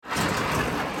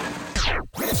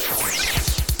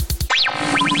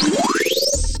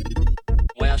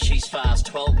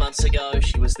months ago,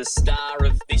 she was the star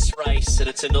of this race at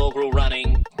its inaugural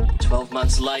running. 12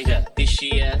 months later, this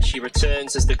year, she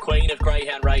returns as the Queen of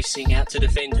Greyhound Racing out to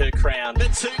defend her crown. The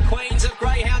two Queens of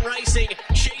Greyhound Racing.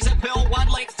 She's a pearl, one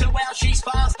length to Wow She's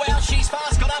Fast. Wow She's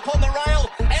Fast got up on the rail.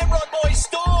 Amron Boy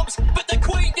storms, but the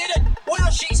Queen did it. Wow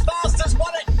She's Fast has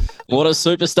won it. What a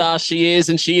superstar she is,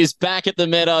 and she is back at the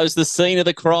Meadows, the scene of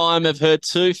the crime of her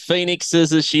two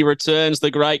phoenixes as she returns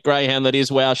the great greyhound that is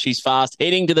Wow She's Fast,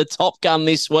 heading to the Top Gun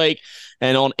this week.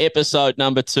 And on episode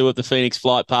number 2 of the Phoenix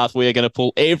Flight Path, we are going to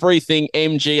pull everything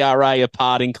MGRA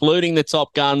apart, including the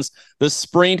Top Guns, the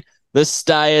sprint, the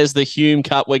stayers, the Hume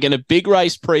Cup. We're going to big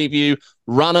race preview,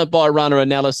 runner-by-runner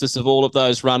analysis of all of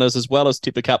those runners, as well as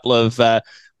tip a couple of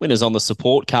winners on the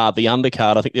support card, the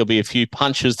undercard. I think there'll be a few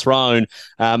punches thrown.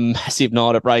 Massive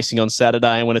night of racing on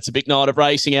Saturday. And when it's a big night of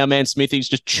racing, our man Smithy's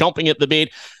just chomping at the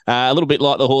bit. A little bit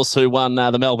like the horse who won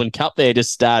the Melbourne Cup there,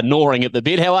 just gnawing at the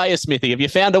bit. How are you, Smithy? Have you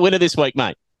found a winner this week,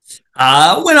 mate?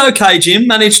 Went okay, Jim.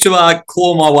 Managed to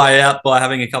claw my way out by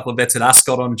having a couple of bets at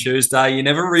Ascot on Tuesday. You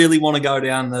never really want to go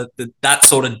down that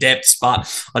sort of depths, but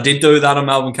I did do that on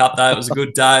Melbourne Cup Day. It was a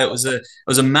good day. It was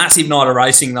a massive night of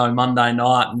racing though, Monday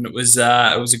night, and it was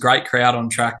a great crowd on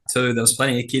track too. There was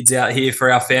plenty of kids out here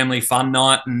for our family fun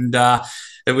night, and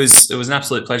it was an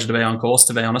absolute pleasure to be on course,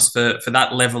 to be honest, for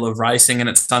that level of racing, and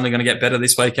it's only going to get better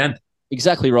this weekend.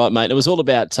 Exactly right, mate. It was all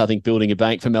about, I think, building a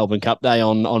bank for Melbourne Cup Day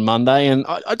on Monday. And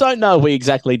I don't know if we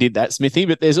exactly did that, Smithy,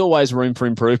 but there's always room for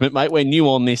improvement, mate. We're new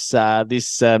on this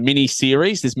mini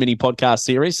series, this mini podcast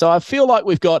series. So I feel like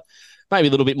we've got maybe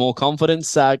a little bit more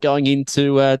confidence going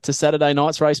into to Saturday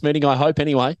night's race meeting, I hope,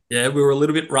 anyway. Yeah, we were a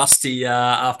little bit rusty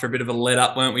after a bit of a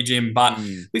let-up, weren't we, Jim? But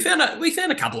we found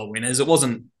a couple of winners. It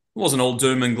wasn't all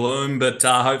doom and gloom, but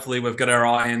hopefully we've got our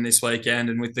eye in this weekend,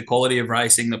 and with the quality of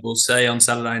racing that we'll see on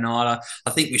Saturday night,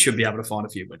 I think we should be able to find a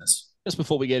few winners. Just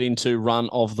before we get into run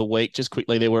of the week, just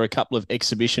quickly, there were a couple of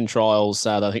exhibition trials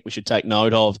that I think we should take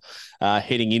note of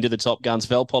heading into the Top Guns.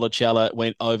 Valpolicella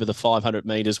went over the 500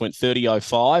 metres, went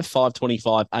 30.05,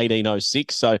 5:25,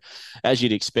 18.06. So as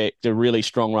you'd expect, a really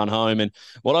strong run home. And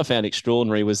what I found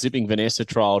extraordinary was Zipping Vanessa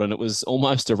trialled, and it was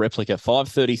almost a replica.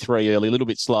 5:33 early, a little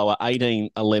bit slower,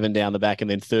 18.11 down the back,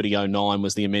 and then 30.09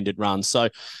 was the amended run. So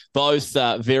both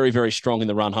very, very strong in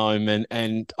the run home.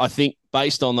 And I think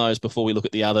based on those, before we look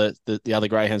at the other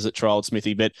greyhounds that trialled,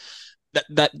 Smithy, but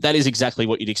that is exactly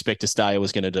what you'd expect a stayer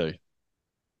was going to do.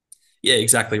 Yeah,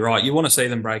 exactly right. You want to see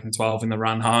them breaking 12 in the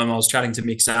run home. I was chatting to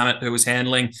Mick Zammit, who was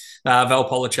handling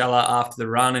Valpolicella after the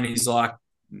run, and he's like,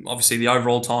 obviously the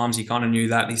overall times, he kind of knew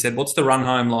that. And he said, what's the run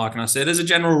home like? And I said, as a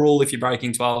general rule, if you're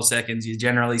breaking 12 seconds, you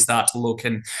generally start to look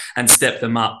and step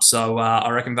them up. So I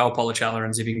reckon Valpolicella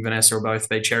and Zipping Vanessa will both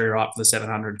be cherry ripe for the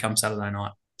 700 come Saturday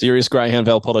night. Serious greyhound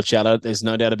Valpolicella, there's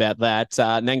no doubt about that.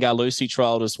 Nangar Lucy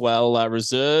trialled as well,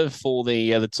 reserve for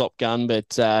the Top Gun,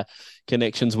 but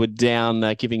connections were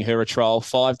down, giving her a trial.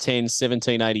 5:10,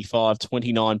 17.85,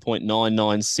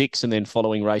 29.996, and then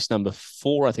following race number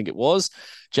 4, I think it was,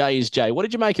 J is J. What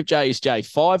did you make of J is J?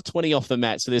 5:20 off the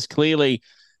mat, so there's clearly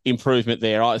improvement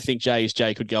there. I think J is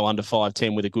J could go under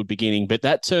 5:10 with a good beginning, but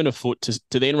that turn of foot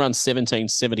to then run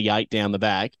 17.78 down the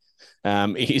back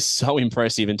is so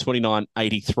impressive, and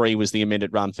 29.83 was the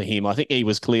amended run for him. I think he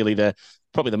was clearly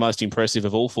probably the most impressive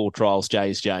of all 4 trials, J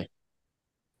is J.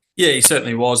 Yeah, he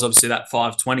certainly was. Obviously, that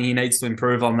 5:20, he needs to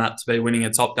improve on that to be winning a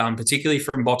Top Gun, particularly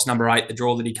from box number 8, the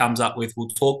draw that he comes up with. We'll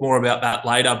talk more about that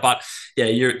later. But yeah,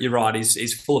 you're right.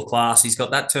 He's full of class. He's got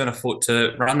that turn of foot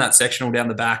to run that sectional down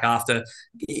the back after.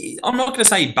 I'm not going to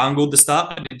say he bungled the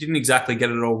start, but he didn't exactly get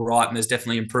it all right, and there's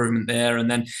definitely improvement there. And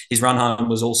then his run home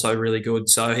was also really good.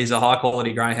 So he's a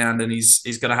high-quality greyhound, and he's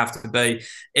going to have to be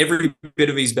every bit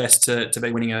of his best to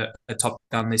be winning a Top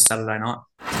Gun this Saturday night.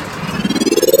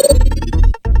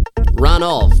 Run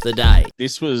of the day.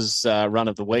 This was run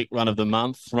of the week, run of the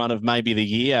month, run of maybe the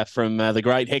year from the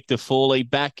great Hector Fawley,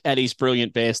 back at his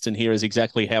brilliant best. And here is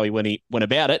exactly how he went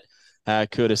about it,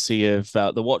 courtesy of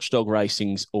the Watchdog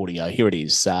Racing's audio. Here it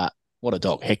is. What a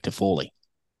dog, Hector Fawley.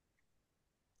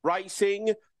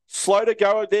 Racing. Slow to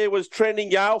go there was Trending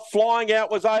Yale. Flying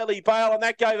out was Ailey Bale, and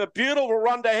that gave a beautiful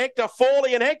run to Hector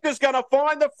Fawley, and Hector's going to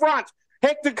find the front.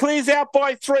 Hector clears out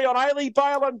by 3 on Ailey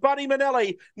Bale and Buddy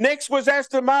Manelli. Next was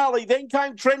Aston Marley. Then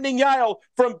came Trending Yale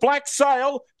from Black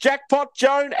Sail. Jackpot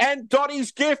Joan and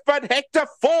Dottie's Gift, but Hector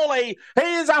Fawley,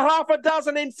 he is a half a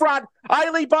dozen in front.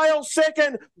 Ailey Bale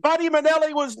second. Buddy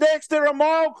Manelli was next. They're a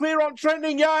mile clear on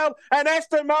Trending Yale and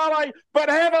Aston Marley. But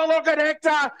have a look at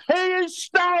Hector. He is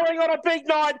starring on a big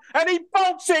night, and he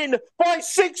bolts in by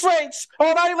 6 lengths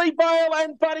on Ailey Bale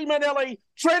and Buddy Manelli.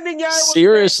 Trending Yale.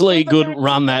 Seriously good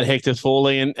run, that Hector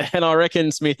Fawley. And I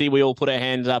reckon, Smithy, we all put our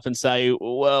hands up and say,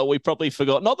 well, we probably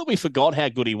forgot. Not that we forgot how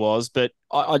good he was, but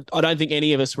I don't think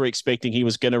any of us were expecting he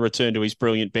was going to return to his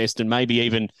brilliant best and maybe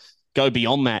even go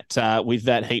beyond that with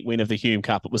that heat win of the Hume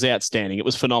Cup. It was outstanding. It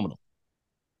was phenomenal.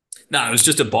 No, it was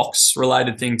just a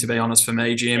box-related thing, to be honest, for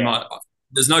me, Jim. Yeah.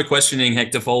 There's no questioning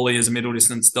Hector Fawley as a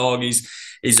middle-distance dog.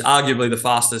 He's arguably the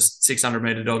fastest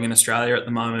 600-metre dog in Australia at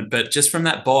the moment. But just from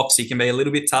that box, he can be a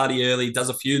little bit tardy early, does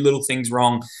a few little things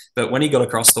wrong. But when he got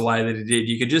across the way that he did,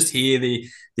 you could just hear the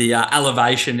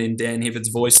elevation in Dan Hiffert's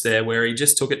voice there, where he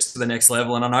just took it to the next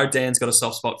level. And I know Dan's got a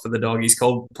soft spot for the dog. He's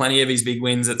called plenty of his big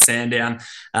wins at Sandown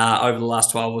over the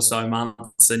last 12 or so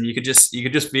months. And you could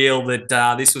just feel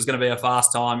that this was going to be a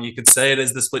fast time. You could see it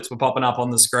as the splits were popping up on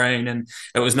the screen. And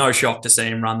it was no shock to see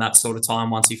him run that sort of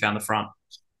time once he found the front.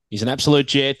 He's an absolute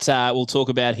jet. We'll talk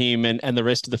about him and the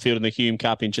rest of the field in the Hume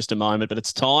Cup in just a moment. But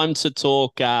it's time to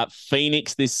talk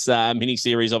Phoenix, this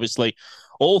mini-series, obviously.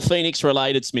 All Phoenix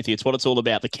related, Smithy. It's what it's all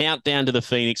about. The countdown to the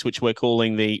Phoenix, which we're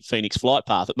calling the Phoenix Flight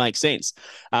Path. It makes sense.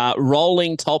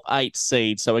 Rolling top 8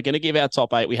 seeds. So we're going to give our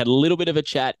top 8. We had a little bit of a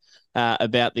chat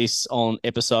about this on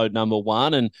episode number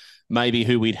 1 and maybe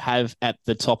who we'd have at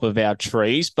the top of our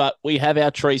trees. But we have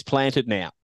our trees planted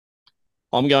now.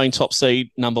 I'm going top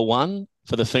seed number 1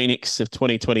 for the Phoenix of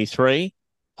 2023,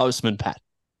 Postman Pat.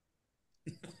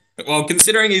 Well,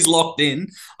 considering he's locked in,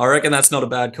 I reckon that's not a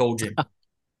bad call, Jim.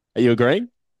 Are you agreeing?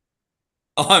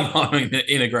 I'm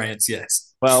in agreement,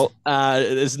 yes. Well,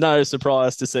 there's no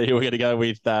surprise to see who we're going to go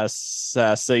with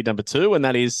seed number 2, and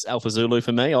that is Alpha Zulu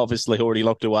for me. Obviously already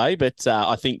locked away, but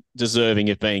I think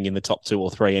deserving of being in the top 2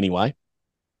 or 3 anyway.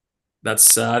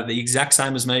 That's the exact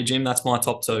same as me, Jim. That's my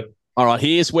top 2. All right,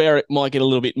 here's where it might get a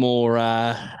little bit more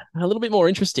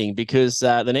interesting because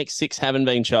the next 6 haven't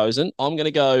been chosen. I'm going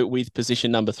to go with position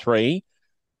number 3,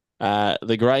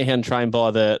 the greyhound trained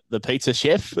by the pizza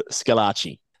chef,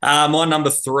 Scalacci. My number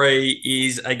 3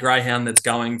 is a greyhound that's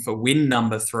going for win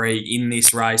number 3 in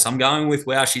this race. I'm going with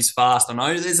Wow She's Fast. I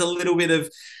know there's a little bit of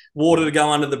water to go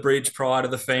under the bridge prior to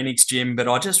the Phoenix, Jim, but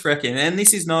I just reckon, and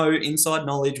this is no inside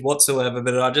knowledge whatsoever,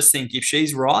 but I just think if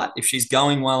she's right, if she's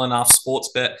going well enough,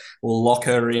 Sportsbet will lock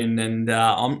her in, and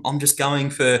I'm just going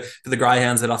for the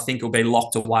greyhounds that I think will be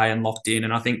locked away and locked in,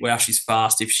 and I think Wow She's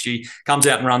Fast. If she comes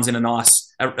out and runs in a nice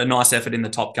effort in the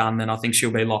Top Gun, then I think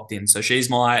she'll be locked in. So she's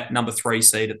my number 3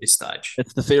 seed at this stage.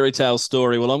 It's the fairy tale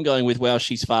story. Well, I'm going with Wow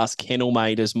She's Fast, Kennel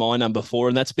Mate as my number 4,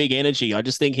 and that's Big Energy. I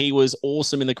just think he was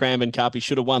awesome in the Cranbourne Cup. He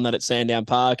should have won that at Sandown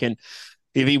Park, and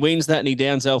if he wins that and he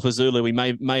downs Alpha Zulu, he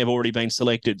may have already been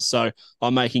selected. So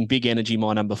I'm making Big Energy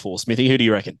my number 4. Smithy, who do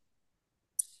you reckon?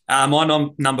 My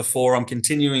number 4, I'm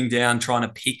continuing down trying to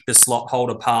pick the slot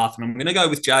holder path, and I'm going to go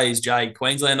with J is J.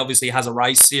 Queensland obviously has a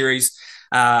race series,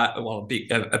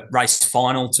 a race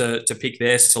final to pick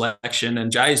their selection,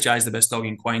 and J is the best dog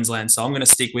in Queensland, so I'm going to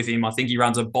stick with him. I think he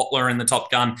runs a bottler in the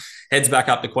Top Gun, heads back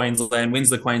up to Queensland,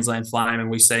 wins the Queensland Flame, and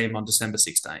we see him on December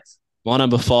 16th. My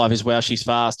number 5 is Wow She's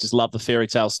Fast. Just love the fairy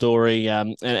tale story.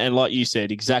 And like you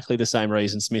said, exactly the same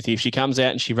reason, Smithy. If she comes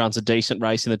out and she runs a decent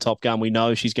race in the Top Gun, we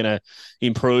know she's going to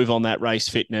improve on that race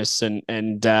fitness. And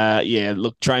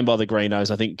look, trained by the Greenos,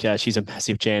 I think she's a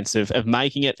massive chance of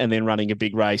making it and then running a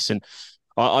big race. And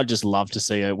I'd just love to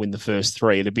see her win the first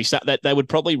 3. It'd be that they would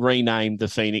probably rename the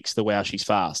Phoenix the Wow She's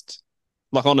Fast.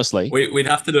 Like, honestly, we'd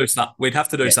have to do something. We'd have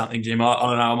to do something, Jim. I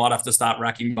don't know. I might have to start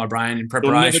racking my brain in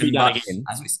preparation.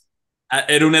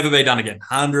 It'll never be done again.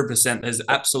 100%. There's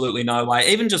absolutely no way.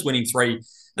 Even just winning 3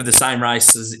 of the same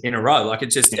races in a row, like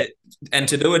and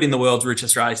to do it in the world's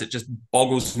richest race, it just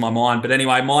boggles my mind. But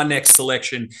anyway, my next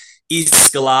selection is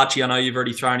Scalacci. I know you've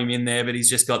already thrown him in there, but he's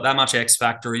just got that much X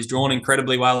factor. He's drawn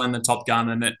incredibly well in the Top Gun,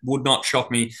 and it would not shock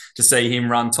me to see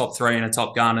him run top 3 in a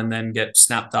Top Gun and then get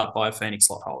snapped up by a Phoenix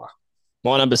slot holder.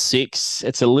 My number 6,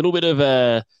 it's a little bit of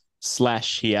a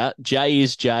slash here. J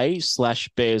is J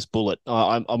 / Bears Bullet.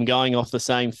 I'm going off the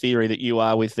same theory that you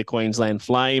are with the Queensland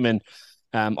Flame, and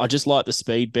I just like the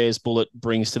speed Bears Bullet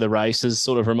brings to the races.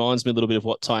 Sort of reminds me a little bit of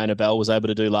what Tiana Bell was able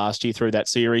to do last year through that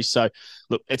series. So,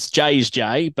 look, it's J is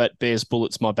J, but Bears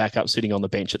Bullet's my backup sitting on the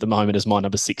bench at the moment as my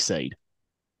number 6 seed.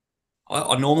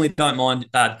 I normally don't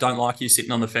like you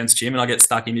sitting on the fence, Jim, and I get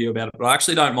stuck into you about it. But I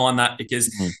actually don't mind that because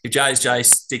if JSJ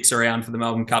sticks around for the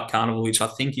Melbourne Cup Carnival, which I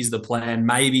think is the plan,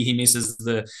 maybe he misses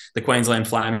the Queensland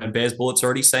Flame and Bears Bullet's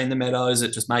already seen the Meadows.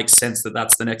 It just makes sense that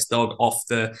that's the next dog off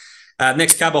the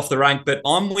next cab off the rank. But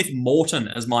I'm with Morton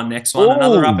as my next one.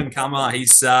 Another up and comer. He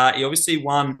obviously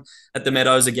won at the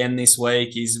Meadows again this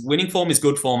week. His winning form is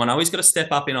good form. I know he's got to step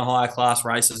up in a higher class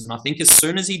races. And I think as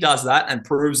soon as he does that and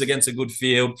proves against a good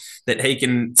field that he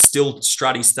can still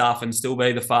strut his stuff and still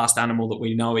be the fast animal that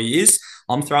we know he is,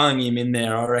 I'm throwing him in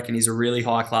there. I reckon he's a really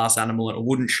high class animal, and it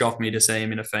wouldn't shock me to see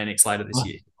him in a Phoenix later this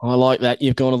year. I like that.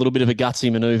 You've gone a little bit of a gutsy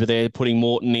manoeuvre there, putting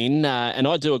Morton in. And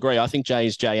I do agree. I think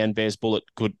JSJ and Bears Bullet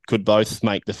could both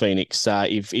make the Phoenix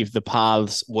if the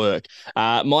paths work.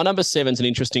 My number 7's an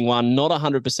interesting one. Not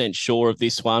 100% sure of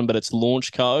this one, but it's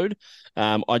Launch Code.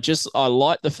 I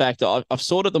like the fact that I've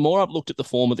sort of, the more I've looked at the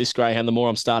form of this greyhound, the more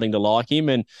I'm starting to like him.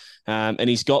 And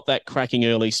he's got that cracking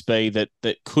early speed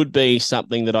that could be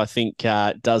something that I think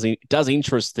does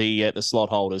interest the slot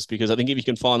holders, because I think if you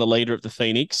can find the leader of the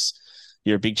Phoenix,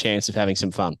 you're a big chance of having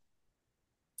some fun.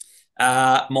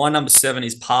 My number 7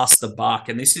 is Past the Buck,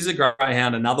 and this is a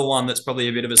greyhound, another one that's probably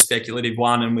a bit of a speculative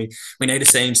one, and we need to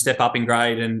see him step up in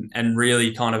grade and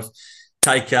really kind of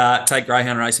take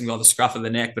greyhound racing by the scruff of the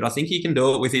neck. But I think he can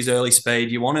do it with his early speed.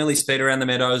 You want early speed around the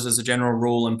Meadows as a general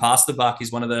rule, and Past the Buck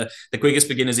is one of the quickest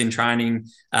beginners in training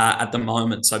at the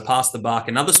moment. So Past the Buck,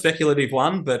 another speculative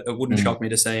one, but it wouldn't shock me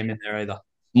to see him in there either.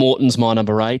 Morton's my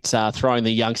number 8, throwing the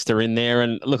youngster in there.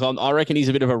 And look, I reckon he's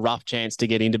a bit of a rough chance to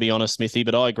get in, to be honest, Smithy,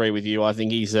 but I agree with you. I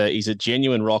think he's a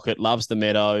genuine rocket, loves the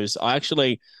Meadows.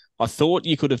 I thought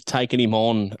you could have taken him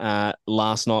on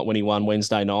last night when he won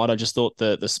Wednesday night. I just thought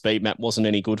the speed map wasn't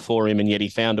any good for him, and yet he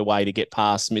found a way to get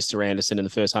past Mr. Anderson in the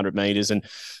first 100 metres and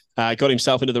got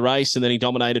himself into the race, and then he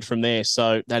dominated from there.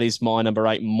 So that is my number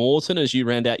 8, Morton, as you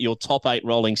round out your top 8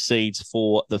 rolling seeds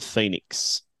for the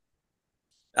Phoenix.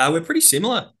 We're pretty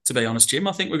similar, to be honest, Jim.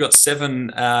 I think we've got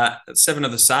 7 of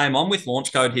the same. I'm with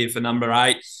Launch Code here for number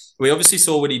 8. We obviously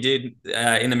saw what he did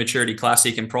in the Maturity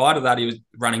Classic, and prior to that, he was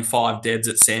running 5 deads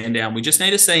at Sandown. We just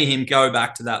need to see him go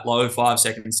back to that low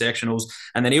 5-second sectionals,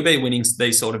 and then he'll be winning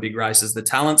these sort of big races. The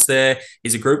talent's there.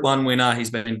 He's a Group 1 winner. He's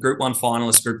been Group 1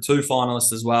 finalist, Group 2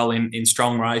 finalist as well in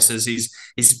strong races.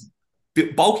 He's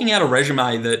bulking out a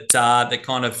resume that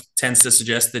kind of tends to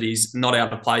suggest that he's not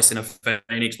out of place in a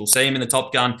Phoenix. We'll see him in the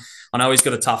Top Gun. I know he's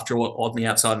got a tough draw on the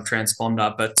outside of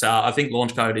Transponder, but I think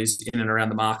Launch Code is in and around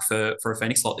the mark for a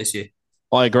Phoenix slot this year.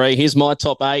 I agree. Here's my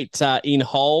top 8 in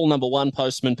whole. Number 1,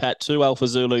 Postman Pat. 2, Alpha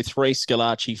Zulu. 3,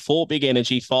 Scalacci. 4, Big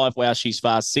Energy. 5, Wow She's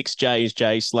Fast. 6,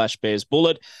 J/Bears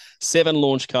Bullet. 7,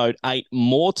 Launch Code. 8,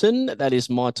 Morton. That is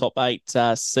my top 8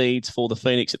 seeds for the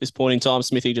Phoenix at this point in time.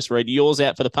 Smithy, just read yours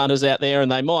out for the punters out there, and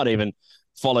they might even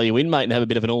follow you in, mate, and have a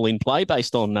bit of an all-in play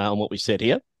based on what we said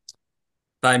here.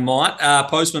 They might.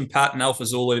 Postman Pat and Alpha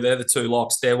Zulu, they're the 2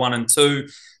 locks. They're 1 and 2.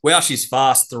 Wow She's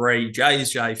Fast, 3.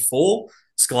 J 4.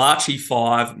 Scalacci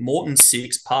 5, Morton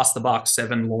 6, Past the Buck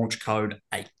 7, Launch Code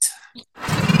 8.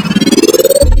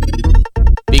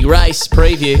 Big race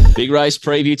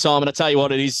preview time. And I tell you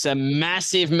what, it is a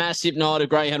massive, massive night of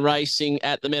greyhound racing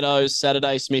at the Meadows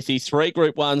Saturday, Smithy. 3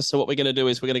 Group 1s. So what we're going to do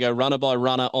is we're going to go runner by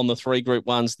runner on the 3 Group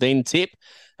 1s, then tip.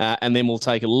 And then we'll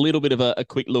take a little bit of a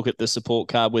quick look at the support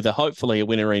card with hopefully a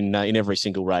winner in every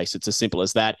single race. It's as simple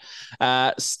as that.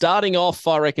 Starting off,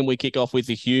 I reckon we kick off with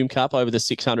the Hume Cup over the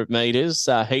 600 metres.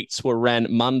 Heats were ran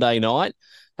Monday night.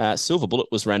 Silver Bullet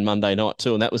was ran Monday night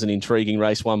too, and that was an intriguing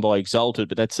race won by Exalted,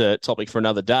 but that's a topic for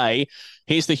another day.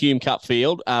 Here's the Hume Cup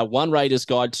field. 1 Raiders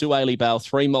Guide, 2 Ailey Bale,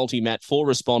 3 Multi-Mat, 4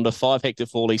 Responder, 5 Hector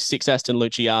Fawley, 6 Aston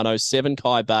Luciano, 7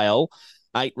 Kai Bale,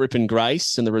 8 Rip and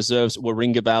Grace, and the reserves were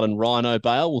Ringa Bale and Rhino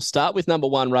Bale. We'll start with number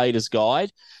 1 Raiders Guide.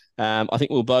 I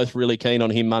think we were both really keen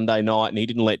on him Monday night, and he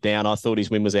didn't let down. I thought his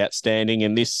win was outstanding,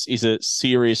 and this is a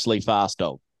seriously fast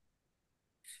dog.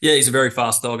 Yeah, he's a very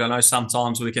fast dog. I know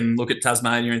sometimes we can look at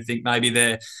Tasmania and think maybe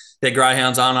their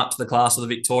greyhounds aren't up to the class of the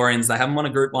Victorians. They haven't won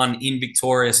a Group 1 in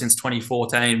Victoria since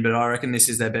 2014, but I reckon this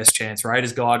is their best chance.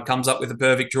 Raiders Guide comes up with a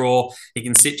perfect draw. He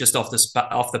can sit just off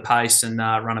the pace and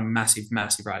run a massive,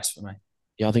 massive race for me.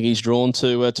 Yeah, I think he's drawn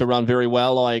to run very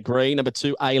well. I agree. Number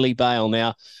 2, Ailey Bale.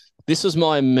 Now, this was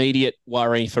my immediate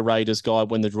worry for Raiders Guide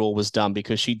when the draw was done,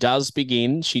 because she does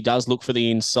look for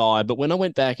the inside. But when I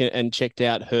went back and checked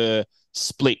out her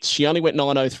splits, she only went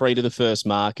 9.03 to the first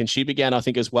mark, and she began, I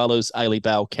think, as well as Ailey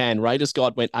Bale can. Raiders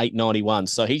Guide went 8.91,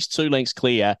 so he's 2 lengths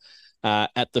clear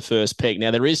at the first peg.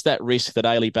 Now, there is that risk that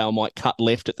Ailey Bale might cut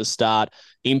left at the start,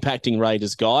 impacting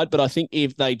Raiders Guide, but I think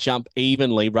if they jump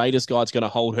evenly, Raiders Guide's going to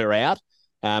hold her out.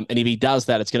 And if he does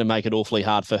that, it's going to make it awfully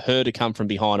hard for her to come from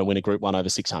behind and win a Group 1 over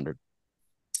 600.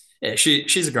 Yeah,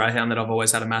 she's a greyhound that I've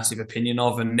always had a massive opinion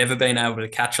of and never been able to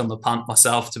catch on the punt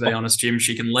myself, to be honest, Jim.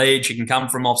 She can lead, she can come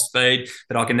from off speed,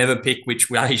 but I can never pick which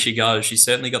way she goes. She's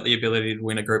certainly got the ability to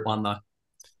win a Group 1, though.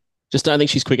 Just don't think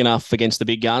she's quick enough against the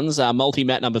big guns.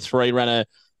 Multi-Mat number 3 ran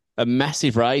a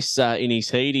massive race in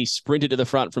his heat. He sprinted to the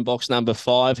front from box number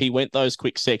 5. He went those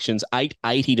quick sections,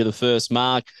 880 to the first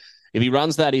mark. If he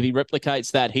runs that, if he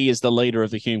replicates that, he is the leader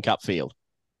of the Hume Cup field.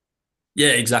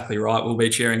 Yeah, exactly right. We'll be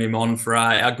cheering him on for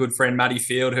our good friend Matty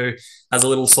Field, who has a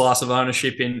little slice of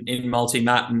ownership in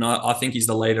multi-mat, and I think he's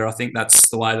the leader. I think that's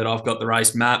the way that I've got the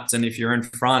race mapped, and if you're in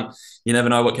front, you never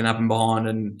know what can happen behind,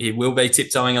 and he will be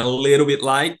tiptoeing a little bit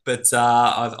late, but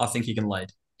I think he can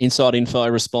lead. Inside Info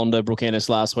responder Brooke Ennis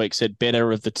last week said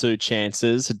better of the two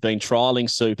chances, had been trialling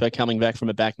Super, coming back from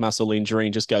a back muscle injury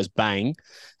and just goes bang.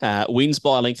 Wins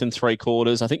by a length and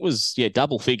 3/4. I think it was,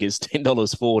 double figures,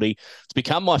 $10.40. It's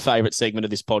become my favourite segment of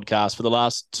this podcast for the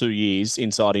last 2 years.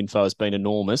 Inside Info has been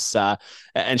enormous.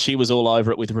 And she was all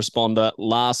over it with responder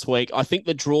last week. I think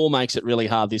the draw makes it really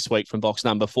hard this week from box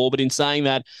number 4. But in saying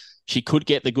that, she could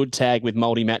get the good tag with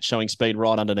multi-match showing speed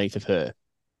right underneath of her.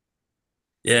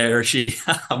 Yeah, she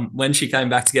when she came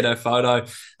back to get her photo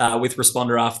with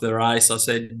responder after the race, I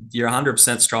said, "You're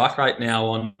 100% strike rate now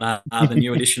on the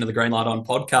new edition of the Green Light On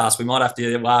podcast. We might have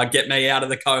to get me out of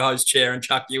the co-host chair and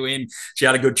chuck you in." She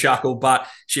had a good chuckle, but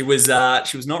she was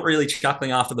not really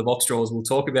chuckling after the box draws. We'll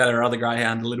talk about her other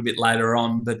greyhound a little bit later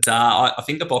on, but I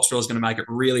think the box draw is going to make it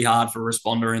really hard for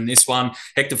responder in this one.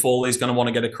 Hector Foley is going to want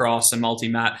to get across, and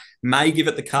multi-mat may give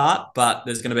it the cart, but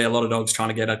there's going to be a lot of dogs trying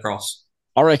to get across.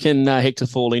 I reckon Hector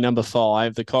Foley, number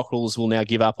 5, the Cockerels will now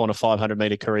give up on a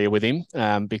 500-metre career with him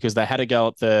because they had to go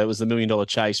at the $1 Million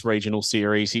Chase regional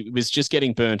series. He was just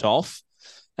getting burnt off.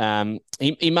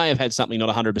 He may have had something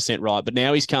not 100% right, but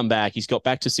now he's come back. He's got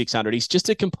back to 600. He's just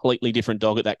a completely different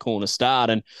dog at that corner start.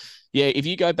 And yeah, if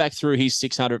you go back through his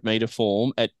 600-metre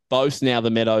form at both now the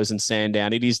Meadows and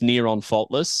Sandown, it is near on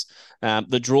faultless.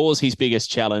 The draw is his biggest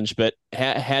challenge, but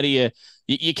how do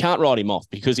you can't write him off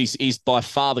because he's by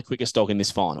far the quickest dog in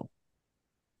this final.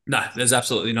 No, there's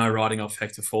absolutely no writing off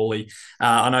Hector Foley.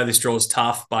 I know this draw is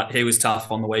tough, but he was tough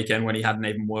on the weekend when he had an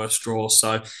even worse draw.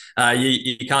 So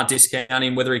you can't discount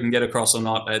him. Whether he can get across or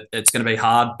not, it's going to be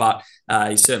hard, but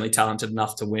he's certainly talented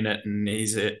enough to win it. And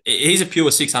he's a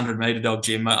pure 600-metre dog,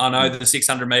 Jim. I know the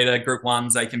 600-metre Group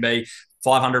 1s, they can be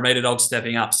 500-metre dogs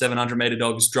stepping up, 700-metre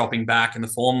dogs dropping back, and the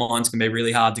form lines can be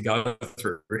really hard to go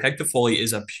through. Hector Foley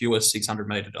is a pure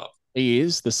 600-metre dog. He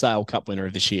is the Sale Cup winner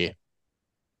of this year.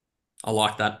 I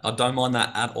like that. I don't mind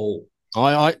that at all.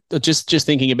 I just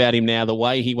thinking about him now, the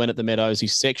way he went at the Meadows,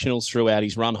 his sectionals throughout,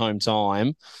 his run home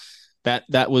time,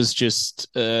 that was just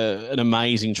an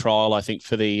amazing trial, I think,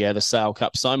 for the Sale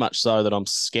Cup. So much so that I'm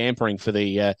scampering for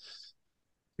the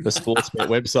Sportsbet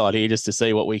website here just to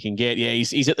see what we can get. Yeah,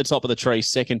 he's at the top of the tree,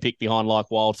 second pick behind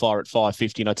Like Wildfire at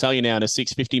 550. And I tell you now, in a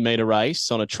 650-metre race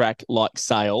on a track like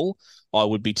Sale, I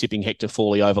would be tipping Hector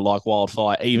Foley over Like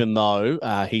Wildfire, even though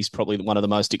he's probably one of the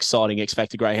most exciting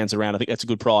X-Factor greyhounds around. I think that's a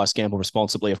good price. Gamble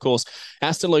responsibly, of course.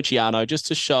 Aston Luciano, just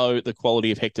to show the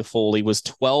quality of Hector Foley, was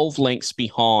 12 lengths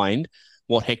behind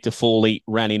what Hector Foley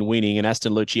ran in winning, and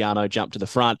Aston Luciano jumped to the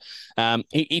front.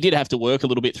 He did have to work a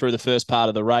little bit through the first part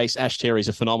of the race. Ash Terry's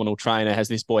a phenomenal trainer, has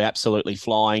this boy absolutely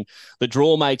flying. The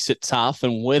draw makes it tough,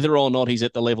 and whether or not he's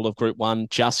at the level of Group 1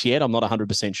 just yet, I'm not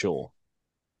 100% sure.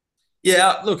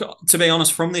 Yeah, look, to be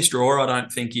honest, from this draw, I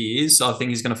don't think he is. I think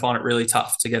he's going to find it really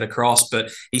tough to get across, but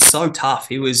he's so tough.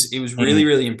 He was really,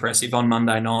 really impressive on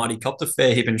Monday night. He copped a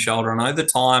fair hip and shoulder. I know the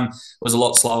time was a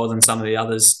lot slower than some of the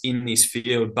others in this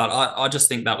field, but I just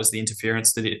think that was the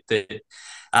interference that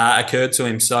occurred to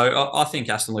him. So I think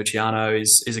Aston Luciano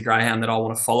is a greyhound that I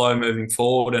want to follow moving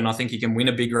forward, and I think he can win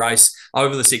a big race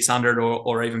over the 600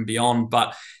 or even beyond.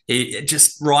 But he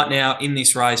just right now in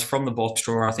this race from the box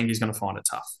draw, I think he's going to find it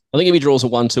tough. I think if he draws a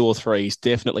 1, 2, or 3, he's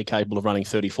definitely capable of running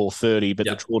 34-30, but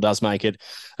The draw does make it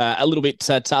a little bit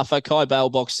tougher. Kai Bale,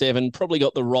 box 7, probably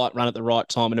got the right run at the right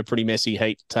time in a pretty messy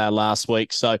heat last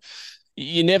week. So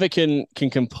you never can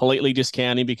completely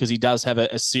discount him because he does have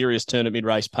a serious turn at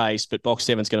mid-race pace, but box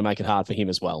 7's going to make it hard for him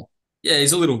as well. Yeah,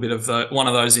 he's a little bit of one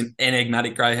of those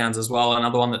enigmatic greyhounds as well.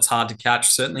 Another one that's hard to catch.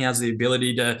 Certainly has the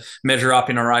ability to measure up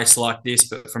in a race like this,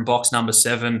 but from box number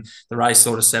 7, the race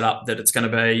sort of set up that it's going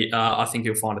to be, I think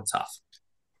he'll find it tough.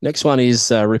 Next one is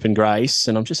Rip and Grace,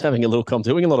 and I'm just having a little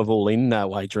doing a lot of all-in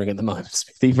wagering at the moment,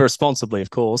 responsibly,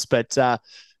 of course, but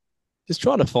Just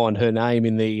trying to find her name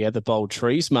in the Bold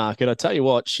Trees market. I tell you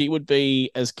what, she would be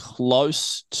as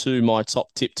close to my top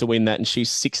tip to win that, and she's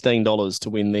 $16 to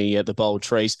win the Bold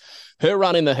Trees. Her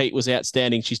run in the heat was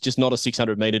outstanding. She's just not a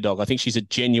 600-meter dog. I think she's a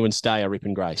genuine stayer, Rip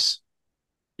and Grace.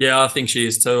 Yeah, I think she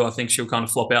is too. I think she'll kind of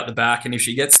flop out the back, and if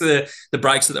she gets the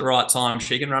breaks at the right time,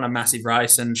 she can run a massive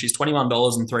race. And she's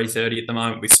 $21 and $3.30 at the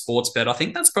moment with Sportsbet. I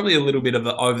think that's probably a little bit of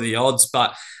over the odds,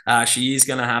 but she is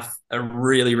going to have a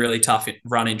really, really tough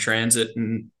run in transit.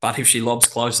 But if she lobs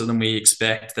closer than we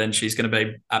expect, then she's going to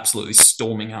be absolutely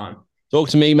storming home. Talk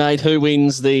to me, mate. Who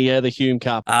wins the Hume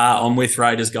Cup? I'm with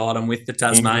Raiders Guide. I'm with the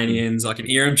Tasmanians. I can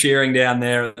hear them cheering down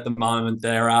there at the moment.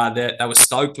 They were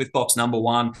stoked with box number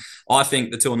 1. I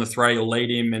think the 2 and the 3 will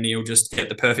lead him, and he'll just get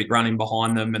the perfect run in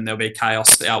behind them, and there'll be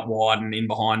chaos out wide and in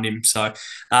behind him. So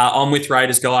I'm with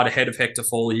Raiders Guide ahead of Hector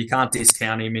Fawley. You can't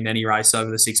discount him in any race over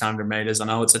the 600 metres. I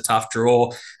know it's a tough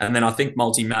draw, and then I think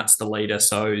Multi-Matt's the leader.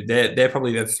 So they're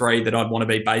probably the 3 that I'd want to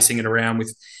be basing it around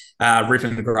with. Rip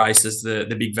and Grace is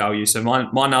the big value. So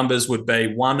my numbers would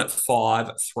be 1,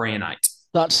 5, 3, and 8.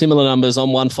 Such similar numbers.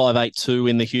 I'm 1, 5, 8, 2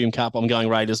 in the Hume Cup. I'm going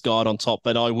Raiders Guide on top,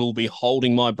 but I will be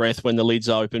holding my breath when the lid's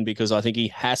open because I think he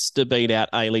has to beat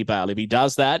out Ailey Bale. If he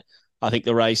does that, I think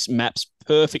the race maps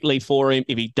perfectly for him.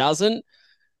 If he doesn't,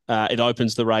 it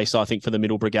opens the race, I think, for the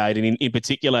middle brigade, and in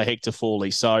particular, Hector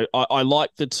Fawley. So I like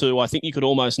the 2. I think you could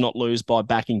almost not lose by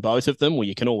backing both of them. Well,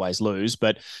 you can always lose,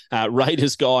 but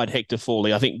Raiders Guide, Hector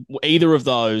Fawley. I think either of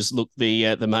those look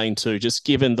the main 2, just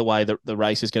given the way that the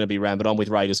race is going to be ran. But I'm with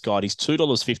Raiders Guide. He's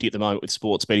 $2.50 at the moment with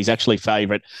Sportsbet. He's actually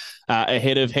favourite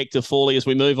ahead of Hector Fawley. As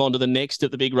we move on to the next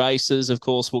of the big races, of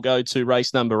course, we'll go to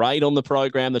race number 8 on the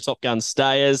program, the Top Gun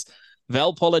Stayers.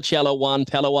 Valpolicella 1,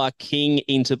 Palawa King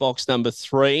into box number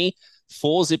 3,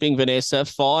 4 Zipping Vanessa,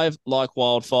 5 Like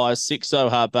Wildfire, 6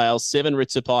 Zohar Bale, 7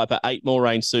 Ritzer Piper, 8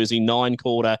 Maureen Susie, 9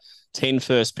 Quarter, 10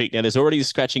 First Pick. Now, there's already the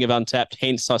scratching of Untapped,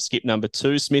 hence I skip number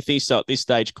 2, Smithy. So at this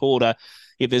stage, Quarter.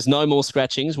 If there's no more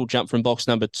scratchings, we'll jump from box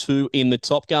number 2 in the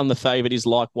Top Gun. The favourite is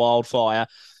Like Wildfire.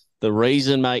 The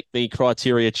reason, mate, the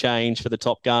criteria change for the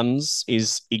Top Guns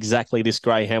is exactly this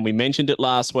greyhound. We mentioned it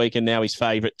last week, and now he's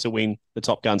favourite to win the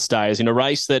Top Gun Stayers in a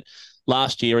race that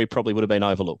last year he probably would have been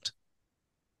overlooked.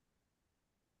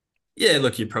 Yeah,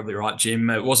 look, you're probably right, Jim.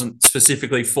 It wasn't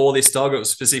specifically for this dog. It was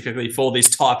specifically for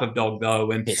this type of dog, though.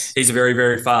 And yes, he's a very,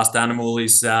 very fast animal.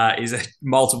 He's a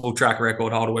multiple track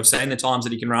record holder. We've seen the times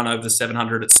that he can run over the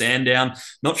 700 at Sandown.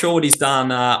 Not sure what he's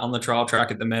done on the trial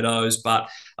track at the Meadows, but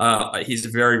he's a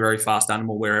very, very fast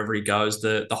animal wherever he goes.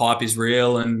 The hype is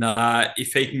real. And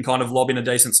if he can kind of lob in a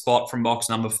decent spot from box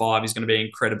number 5, he's going to be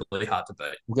incredibly hard to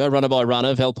beat. We'll go runner by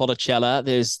runner. Valpolicella.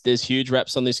 There's huge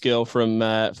raps on this girl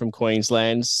from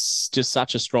Queensland. Just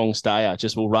such a strong stayer.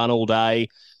 Just will run all day.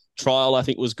 Trial, I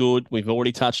think, was good. We've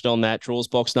already touched on that. Draws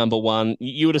box number 1.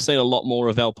 You would have seen a lot more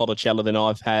of Valpolicella than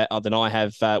I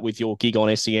have with your gig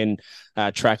on SEN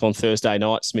track on Thursday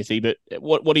night, Smithy. But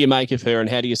what do you make of her, and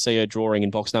how do you see her drawing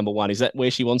in box number 1? Is that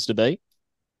where she wants to be?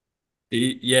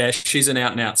 Yeah, she's an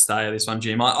out-and-out stayer, this one,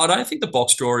 Jim. I don't think the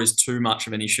box draw is too much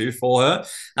of an issue for her.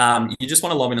 You just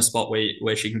want to lob in a spot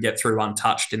where she can get through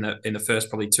untouched in the first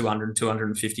probably 200,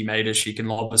 250 metres. She can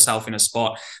lob herself in a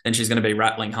spot, then she's going to be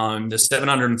rattling home. The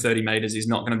 730 metres is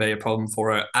not going to be a problem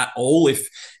for her at all. If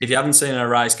you haven't seen her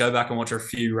race, go back and watch a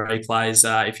few replays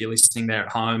if you're listening there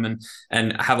at home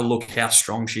and have a look how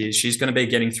strong she is. She's going to be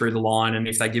getting through the line, and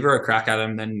if they give her a crack at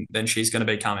them, then she's going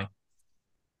to be coming.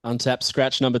 Untapped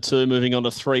scratch number 2, moving on to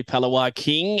 3, Palawa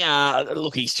King.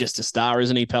 Look, he's just a star,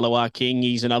 isn't he, Palawa King?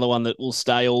 He's another one that will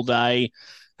stay all day.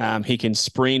 He can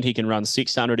sprint, he can run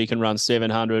 600, he can run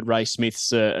 700. Ray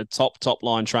Smith's a top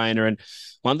line trainer. And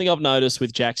one thing I've noticed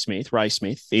with Ray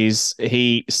Smith, is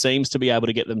he seems to be able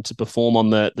to get them to perform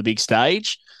on the big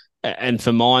stage. And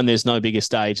for mine, there's no bigger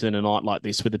stage than a night like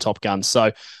this with the Top Gun.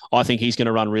 So I think he's going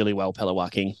to run really well, Palawa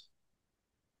King.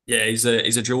 Yeah, he's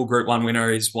a dual Group 1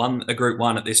 winner. He's won a Group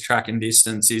 1 at this track and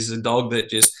distance. He's a dog that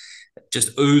just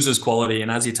oozes quality.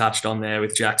 And as you touched on there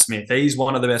with Jack Smith, he's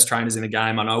one of the best trainers in the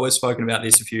game. I know we've spoken about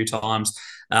this a few times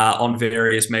on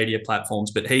various media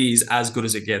platforms, but he's as good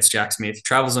as it gets, Jack Smith.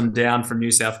 Travels them down from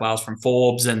New South Wales, from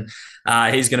Forbes, and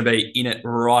he's going to be in it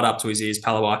right up to his ears,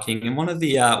 Palawa King. And one of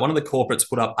the corporates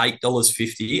put up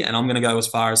 $8.50, and I'm going to go as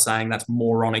far as saying that's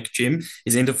moronic, Jim.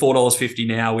 He's into $4.50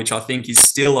 now, which I think is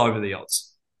still over the odds.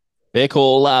 Fair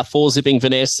call. 4 Zipping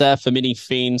Vanessa, Famini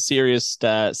Finn, serious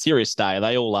stay.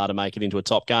 They all are to make it into a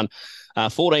Top Gun.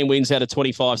 14 wins out of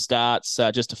 25 starts,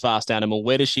 just a fast animal.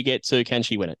 Where does she get to? Can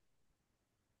she win it?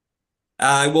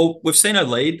 Well, we've seen her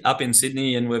lead up in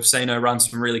Sydney and we've seen her run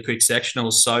some really quick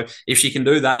sectionals. So if she can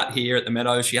do that here at the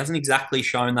Meadows, she hasn't exactly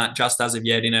shown that just as of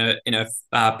yet in her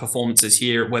performances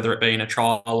here, whether it be in a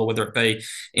trial or whether it be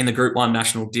in the Group 1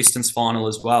 national distance final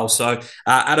as well. So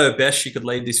at her best, she could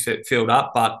lead this field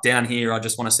up. But down here, I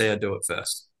just want to see her do it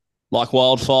first. Like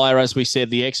wildfire, as we said,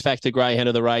 the X Factor greyhound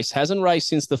of the race hasn't raced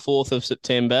since the 4th of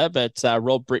September, but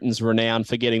Rob Britton's renowned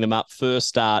for getting them up first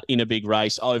start in a big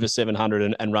race over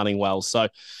 700 and running well. So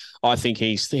I think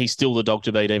he's still the dog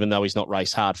to beat, even though he's not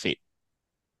race hard fit.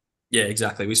 Yeah,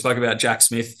 exactly. We spoke about Jack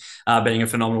Smith being a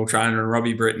phenomenal trainer, and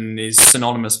Robbie Britton is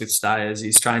synonymous with stayers.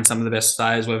 He's trained some of the best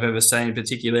stayers we've ever seen,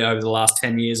 particularly over the last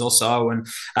 10 years or so. And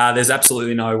there's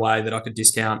absolutely no way that I could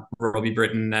discount Robbie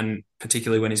Britton, and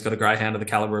particularly when he's got a greyhound of the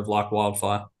calibre of Like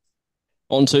Wildfire.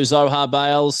 On to Zohar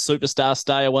Bales, superstar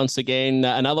stayer once again.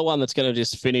 Another one that's going to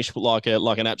just finish like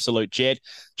an absolute jet.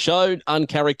 Showed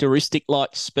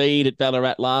uncharacteristic-like speed at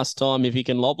Ballarat last time. If he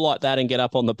can lob like that and get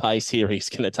up on the pace here, he's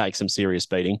going to take some serious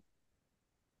beating.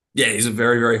 Yeah, he's a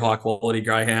very, very high quality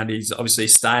greyhound. He's obviously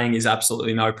staying is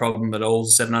absolutely no problem at all.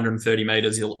 730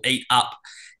 metres, he'll eat up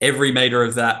every metre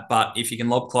of that. But if you can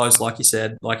lob close, like you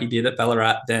said, like he did at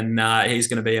Ballarat, then he's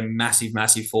going to be a massive,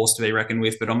 massive force to be reckoned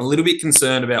with. But I'm a little bit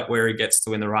concerned about where he gets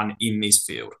to in the run in this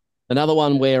field. Another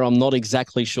one where I'm not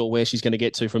exactly sure where she's going to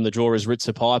get to from the draw is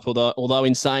Ritza Pipe, although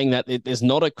in saying that, there's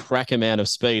not a crack amount of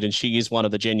speed, and she is one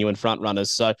of the genuine front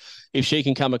runners. So if she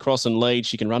can come across and lead,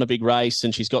 she can run a big race,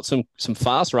 and she's got some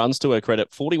fast runs to her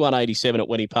credit. 41.87 at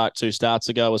Wenny Park 2 starts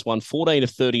ago, has won 14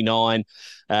 of 39,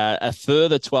 a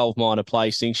further 12 minor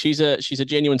placing. She's a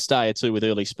genuine stayer too with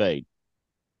early speed.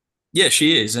 Yeah,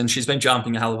 she is, and she's been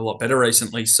jumping a hell of a lot better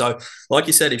recently. So, like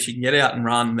you said, if she can get out and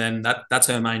run, then that's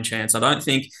her main chance. I don't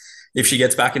think if she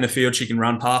gets back in the field, she can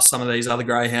run past some of these other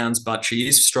greyhounds, but she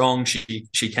is strong.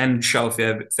 She can show a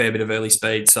fair bit of early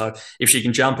speed. So if she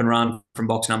can jump and run from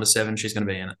box number 7, she's going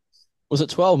to be in it. Was it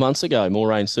 12 months ago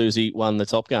Maureen Susie won the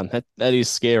Top Gun? That is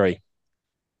scary.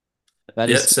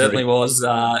 It certainly was.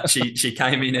 She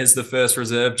came in as the first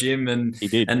reserve, Jim, and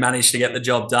managed to get the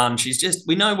job done.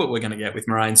 We know what we're going to get with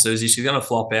Maureen Susie. She's going to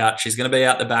flop out. She's going to be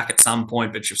out the back at some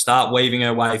point, but she'll start weaving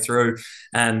her way through,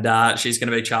 and she's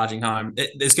going to be charging home.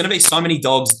 There's going to be so many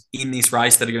dogs in this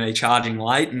race that are going to be charging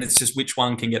late, and it's just which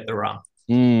one can get the run.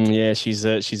 Yeah, she's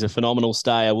a phenomenal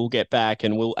stayer. We'll get back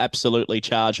and we'll absolutely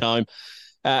charge home.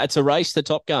 It's a race to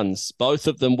Top Guns. Both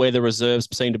of them where the reserves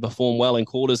seem to perform well in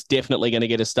quarters. Definitely going to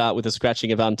get a start with a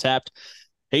scratching of Untapped.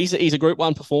 He's a Group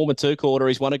 1 performer, 2 quarter.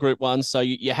 He's won a Group 1, so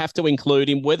you have to include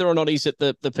him. Whether or not he's at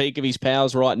the peak of his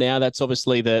powers right now, that's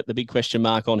obviously the big question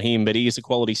mark on him, but he is a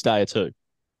quality stayer too.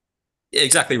 Yeah,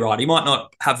 exactly right. He might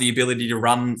not have the ability to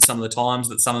run some of the times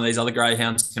that some of these other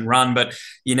greyhounds can run, but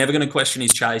you're never going to question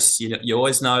his chase. You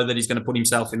always know that he's going to put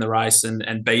himself in the race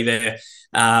and be there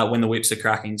when the whips are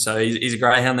cracking. So he's a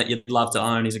greyhound that you'd love to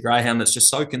own. He's a greyhound that's just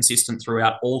so consistent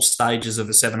throughout all stages of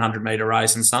a 700-metre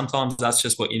race, and sometimes that's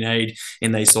just what you need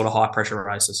in these sort of high-pressure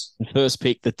races. First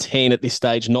pick, the 10 at this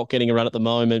stage, not getting a run at the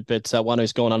moment, but one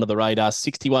who's gone under the radar.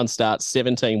 61 starts,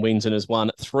 17 wins, and has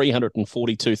won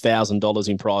 $342,000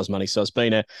 in prize money. So it's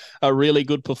been a really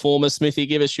good performance. Smithy,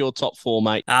 give us your top 4,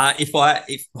 mate.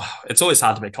 It's always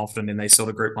hard to be confident in these sort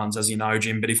of Group 1s, as you know,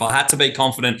 Jim, but if I had to be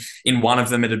confident in one of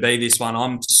them, it'd be this one.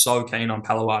 I'm so keen on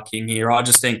Palawa King here. I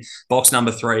just think box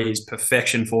number 3 is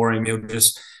perfection for him. He'll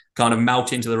just kind of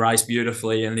melt into the race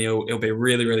beautifully, and he'll be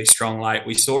really, really strong late.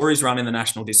 We saw his run in the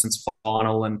national distance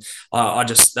final, and I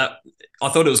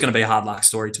thought it was going to be a hard luck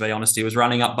story, to be honest. He was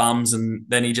running up bums, and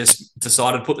then he just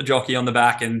decided to put the jockey on the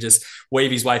back and just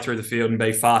weave his way through the field and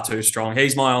be far too strong.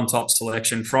 He's my on-top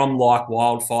selection from Like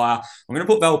Wildfire. I'm going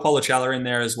to put Val Policella in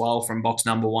there as well from box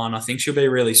number 1. I think she'll be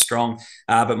really strong,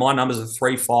 but my numbers are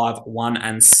 3, 5, 1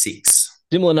 and 6.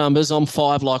 Similar numbers. I'm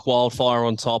 5 Like Wildfire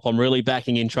on top. I'm really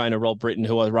backing in trainer Rob Britton,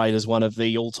 who I rate as one of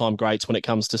the all-time greats when it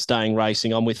comes to staying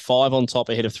racing. I'm with 5 on top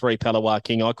ahead of 3 Palawa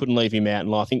King. I couldn't leave him out,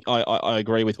 and I think I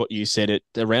agree with what you said. It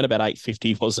around about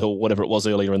 $8.50 was, or whatever it was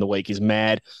earlier in the week, is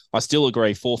mad. I still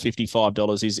agree.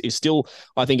 $4.55 is still,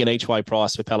 I think, an each-way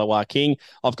price for Palawa King.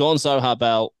 I've gone Zohar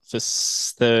Bale for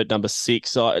third, number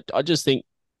 6. I just think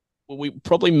we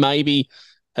probably maybe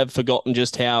have forgotten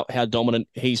just how dominant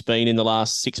he's been in the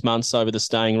last 6 months over the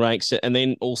staying ranks. And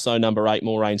then also number 8,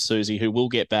 Maureen Susie, who will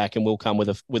get back and will come with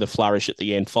a flourish at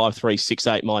the end. 5, 3, 6,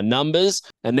 8, my numbers.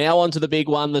 And now on to the big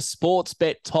one, the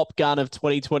Sportsbet Top Gun of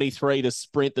 2023, the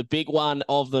sprint, the big one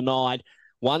of the night.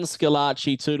 1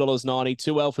 Scalacci, $2.90,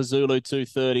 2 Alpha Zulu,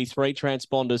 $2.30, 3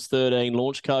 Transponders, $13,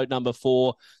 launch code number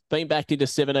 4, been backed into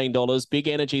 $17, Big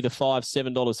Energy, the 5,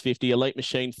 $7.50, Elite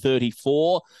Machine,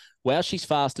 $34, Wow, she's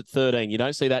fast at 13. You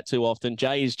don't see that too often.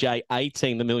 J is J,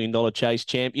 18, the $1 million chase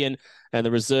champion. And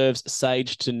the reserves,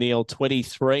 Sage to Neil,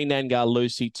 23. Nangar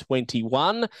Lucy,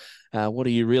 21. What are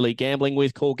you really gambling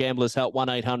with? Call Gamblers Help,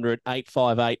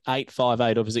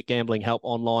 1-800-858-858, or visit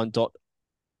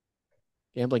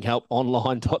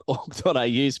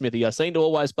gamblinghelponline.org.au, Smithy. I seem to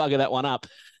always bugger that one up.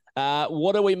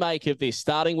 What do we make of this?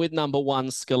 Starting with number 1,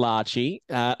 Scalacci.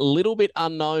 A little bit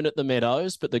unknown at the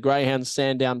Meadows, but the Greyhound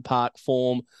Sandown Park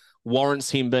form warrants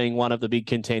him being one of the big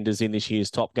contenders in this year's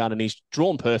Top Gun, and he's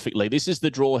drawn perfectly. This is the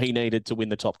draw he needed to win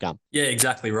the Top Gun. Yeah,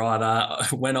 exactly right.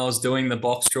 When I was doing the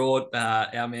box draw,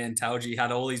 our man Talji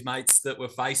had all his mates that were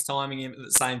FaceTiming him at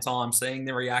the same time, seeing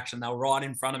the reaction. They were right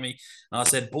in front of me. And I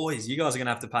said, boys, you guys are going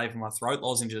to have to pay for my throat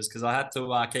lozenges, because I had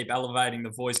to keep elevating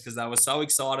the voice because they were so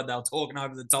excited. They were talking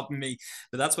over the top of me.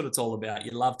 But that's what it's all about.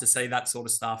 You love to see that sort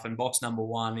of stuff. And box number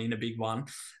 1 in a big one.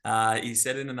 He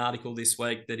said in an article this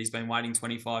week that he's been waiting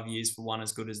 25 years for one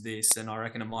as good as this. And I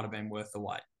reckon it might have been worth the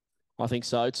wait. I think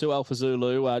so. 2 Alpha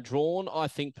Zulu drawn, I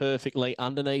think, perfectly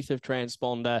underneath of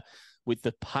Transponder. With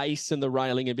the pace and the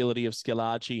railing ability of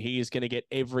Scalacci, he is going to get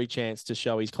every chance to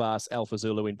show his class. Alpha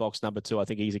Zulu in box number 2. I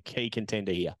think he's a key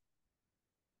contender here.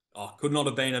 Oh, could not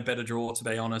have been a better draw, to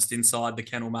be honest, inside the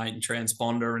kennel mate and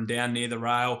Transponder and down near the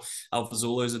rail. Alpha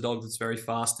Zulu is a dog that's very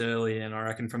fast early, and I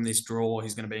reckon from this draw,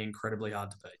 he's going to be incredibly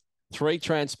hard to beat. 3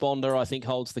 Transponder, I think,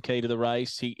 holds the key to the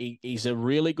race. He's a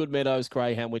really good Meadows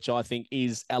greyhound, which I think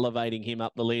is elevating him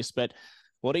up the list. But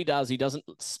what he does, he doesn't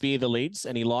spear the lids,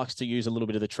 and he likes to use a little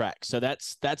bit of the track. So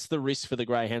that's the risk for the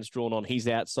greyhounds drawn on his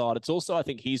outside. It's also, I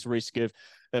think, his risk of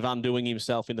undoing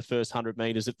himself in the first 100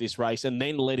 metres of this race, and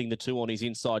then letting the 2 on his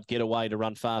inside get away to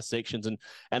run fast sections, and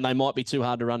they might be too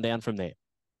hard to run down from there.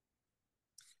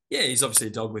 Yeah, he's obviously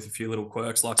a dog with a few little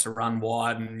quirks, likes to run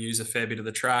wide and use a fair bit of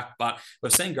the track. But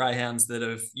we've seen greyhounds that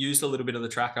have used a little bit of the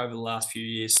track over the last few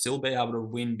years still be able to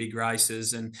win big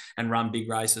races and run big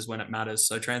races when it matters.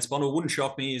 So Transponder wouldn't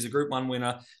shock me. He's a Group 1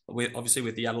 winner, obviously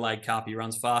with the Adelaide Cup. He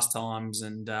runs fast times,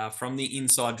 and from the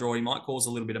inside draw, he might cause a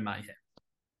little bit of mayhem.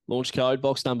 Launch Code,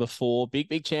 box number 4,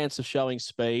 big chance of showing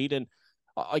speed. And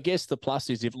I guess the plus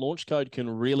is if Launch Code can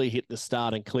really hit the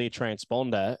start and clear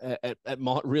Transponder, it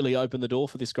might really open the door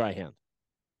for this greyhound.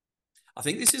 I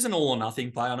think this is an all or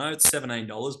nothing play. I know it's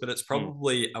 $17, but it's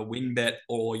probably a win bet,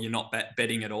 or you're not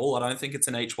betting at all. I don't think it's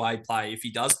an each way play. If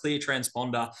he does clear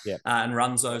Transponder and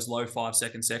runs those low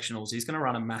 5-second sectionals, he's going to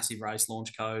run a massive race.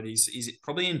 Launch Code. He's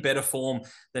probably in better form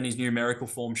than his numerical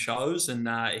form shows, and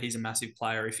he's a massive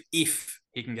player if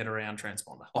he can get around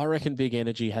Transponder. I reckon Big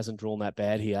Energy hasn't drawn that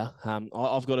bad here.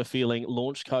 I've got a feeling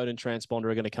Launch Code and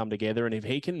Transponder are going to come together, and if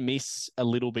he can miss a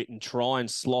little bit and try and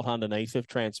slot underneath of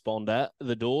Transponder,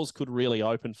 the doors could really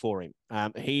open for him.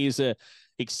 He is a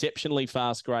exceptionally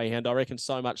fast greyhound. I reckon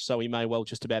so much so he may well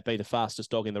just about be the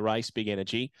fastest dog in the race, Big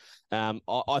Energy.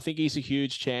 I think he's a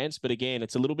huge chance, but again,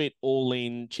 it's a little bit all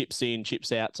in, chips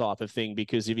out type of thing,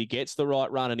 because if he gets the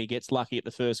right run and he gets lucky at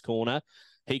the first corner,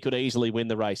 he could easily win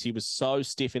the race. He was so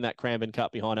stiff in that Cranbourne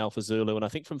Cup behind Alpha Zulu. And I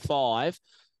think from 5,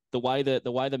 the way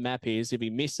the map is, if he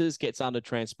misses, gets under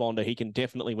Transponder, he can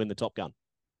definitely win the Top Gun.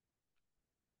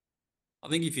 I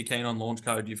think if you're keen on Launch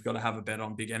Code, you've got to have a bet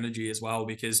on Big Energy as well,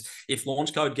 because if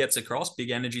Launch Code gets across,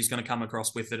 Big Energy is going to come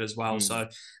across with it as well. So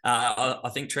I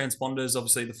think Transponder is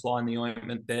obviously the fly in the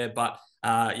ointment there, but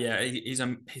he's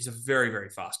a very, very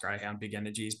fast greyhound, Big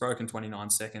Energy. He's broken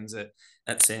 29 seconds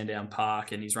at Sandown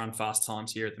Park, and he's run fast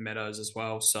times here at the Meadows as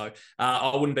well. So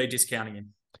I wouldn't be discounting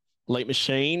him. Leap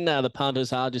Machine, the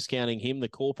punters are discounting him. The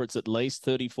corporates at least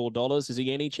 $34. Is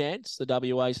he any chance, the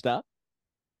WA star?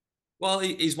 Well,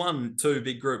 he's won 2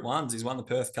 big Group 1s. He's won the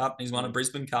Perth Cup and he's won a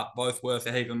Brisbane Cup, both worth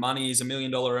a heap of money. He's $1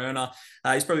 million earner.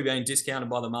 He's probably being discounted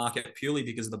by the market purely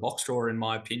because of the box draw, in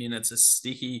my opinion. It's a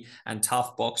sticky and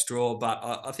tough box draw, but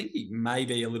I think he may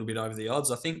be a little bit over the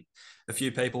odds. I think a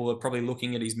few people are probably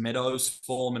looking at his Meadows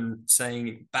form and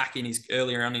seeing back in his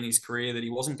earlier on in his career that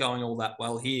he wasn't going all that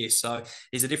well here. So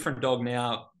he's a different dog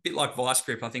now, a bit like Vice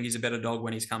Grip. I think he's a better dog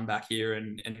when he's come back here.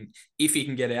 And if he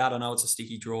can get out, I know it's a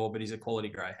sticky draw, but he's a quality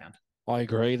greyhound. I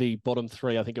agree. The bottom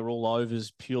 3, I think, are all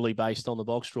overs purely based on the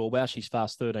box draw. Wow, she's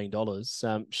fast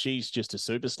 $13. She's just a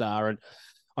superstar. And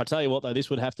I tell you what, though,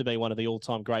 this would have to be one of the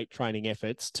all-time great training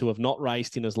efforts to have not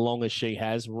raced in as long as she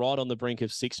has, right on the brink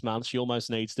of 6 months. She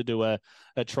almost needs to do a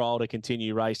trial to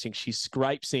continue racing. She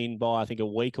scrapes in by, I think, a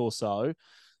week or so,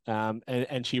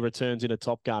 and she returns in a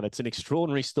Top Gun. It's an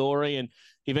extraordinary story. And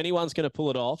if anyone's going to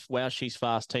pull it off, Wow, she's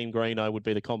fast, Team Greeno would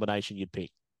be the combination you'd pick.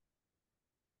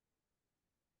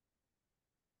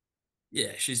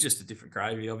 Yeah, she's just a different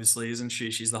gravy, obviously, isn't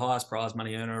she? She's the highest prize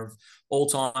money earner of all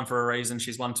time for a reason.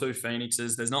 She's won 2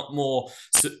 Phoenixes. There's not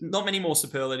many more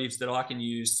superlatives that I can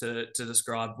use to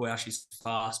describe how she's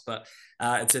fast, but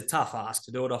it's a tough ask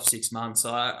to do it off 6 months.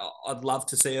 I'd love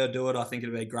to see her do it. I think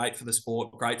it'd be great for the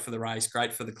sport, great for the race,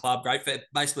 great for the club, great for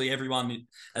basically everyone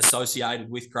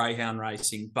associated with greyhound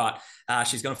racing. But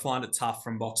she's going to find it tough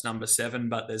from box number 7,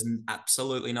 but there's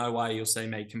absolutely no way you'll see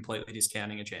me completely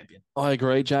discounting a champion. I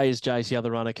agree. Jay's the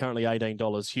other runner, currently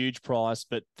 $18. Huge price,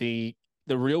 but the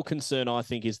real concern, I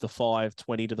think, is the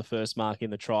 5.20 to the first mark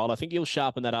in the trial. I think he'll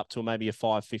sharpen that up to maybe a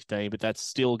 5.15, but that's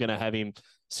still going to have him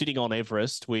sitting on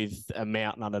Everest with a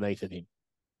mountain underneath of him.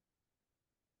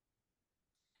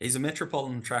 He's a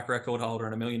Metropolitan track record holder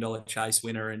and $1 million chase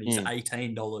winner, and he's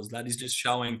 $18. That is just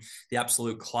showing the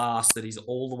absolute class that he's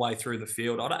all the way through the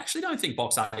field. I actually don't think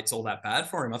box 8's all that bad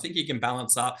for him. I think he can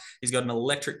balance up. He's got an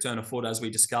electric turn of foot, as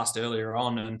we discussed earlier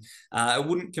on, and it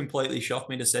wouldn't completely shock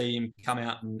me to see him come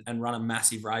out and run a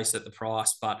massive race at the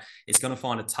price, but it's going to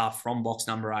find it tough from box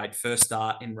number 8, first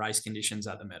start in race conditions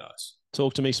at the Meadows.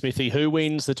 Talk to me, Smithy. Who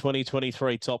wins the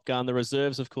 2023 Top Gun? The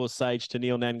reserves, of course, Sage to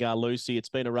Neil Nangar Lucy. It's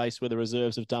been a race where the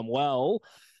reserves have done well.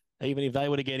 Even if they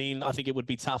were to get in, I think it would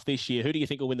be tough this year. Who do you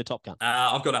think will win the Top Gun?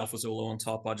 I've got Alpha Zulu on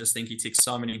top. I just think he ticks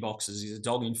so many boxes. He's a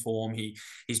dog in form.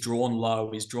 He's drawn low.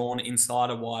 He's drawn inside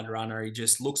a wide runner. He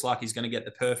just looks like he's going to get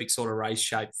the perfect sort of race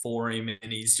shape for him.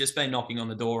 And he's just been knocking on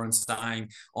the door and saying,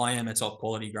 I am a top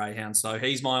quality greyhound. So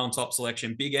he's my on top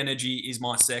selection. Big Energy is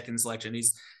my second selection.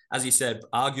 He's, as you said,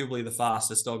 arguably the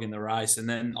fastest dog in the race. And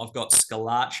then I've got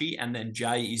Scalacci, and then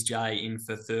Jay is Jay in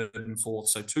for 3rd and 4th.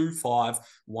 So 2, 5,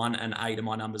 1, and 8 are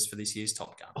my numbers for this year's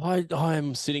Top Gun. I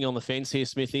am sitting on the fence here,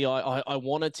 Smithy. I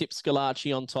want to tip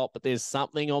Scalacci on top, but there's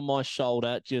something on my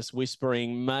shoulder just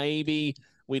whispering maybe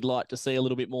we'd like to see a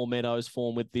little bit more Meadows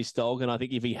form with this dog. And I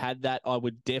think if he had that, I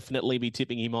would definitely be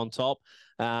tipping him on top.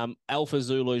 Alpha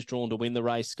Zulu's drawn to win the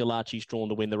race. Scalacci's drawn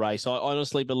to win the race. I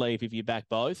honestly believe if you back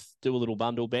both, do a little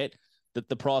bundle bet, that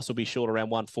the price will be short around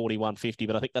 140, 150.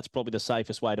 But I think that's probably the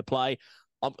safest way to play.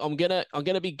 I'm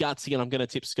gonna be gutsy, and I'm gonna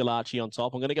tip Scalacci on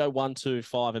top. I'm gonna go 1, 2,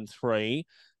 5, and 3.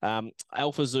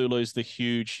 Alpha Zulu's the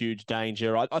huge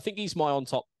danger. I think he's my on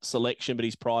top selection, but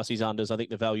his price is unders. I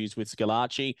think the value's with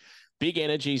Scalacci. Big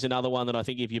Energy's another one that I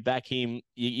think if you back him,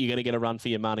 you're going to get a run for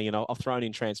your money. And I've thrown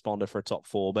in Transponder for a top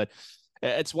 4, but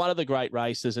it's one of the great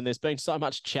races. And there's been so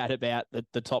much chat about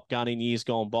the Top Gun in years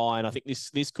gone by. And I think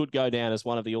this could go down as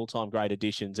one of the all-time great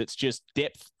additions. It's just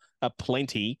depth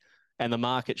aplenty, and the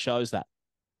market shows that.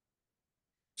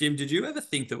 Jim, did you ever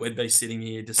think that we'd be sitting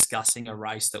here discussing a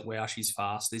race that Wow She's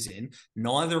Fast is in,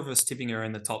 neither of us tipping her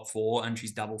in the top 4, and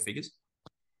she's double figures?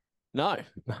 No,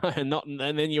 not. And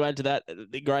then you add to that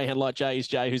the greyhound like Jay is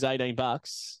Jay, who's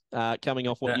 $18, coming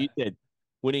off what you said,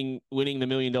 winning the $1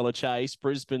 million chase,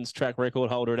 Brisbane's track record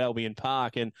holder at Albion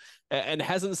Park, and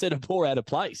hasn't set a paw out of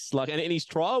place. And his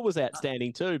trial was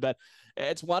outstanding too. But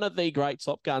it's one of the great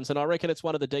Top Guns, and I reckon it's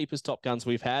one of the deepest Top Guns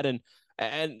we've had.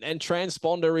 And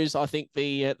Transponder is, I think,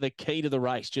 the key to the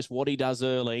race, just what he does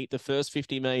early. The first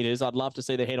 50 metres, I'd love to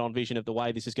see the head-on vision of the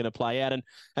way this is going to play out.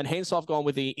 And hence I've gone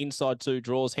with the inside 2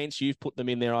 draws. Hence you've put them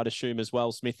in there, I'd assume, as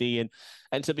well, Smithy.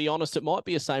 And to be honest, it might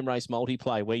be a same race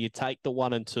multiplay where you take the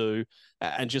 1 and 2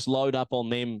 and just load up on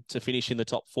them to finish in the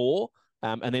top 4.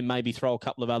 And then maybe throw a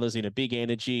couple of others in, a Big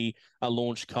Energy, a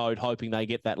Launch Code, hoping they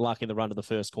get that luck in the run to the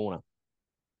first corner.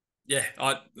 Yeah,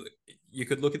 you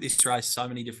could look at this race so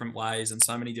many different ways and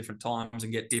so many different times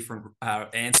and get different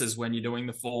answers when you're doing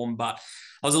the form. But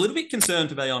I was a little bit concerned,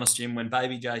 to be honest, Jim, when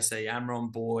Baby JC,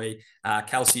 Amron Boy,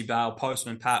 Kelsey Bale,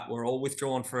 Postman Pat were all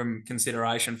withdrawn from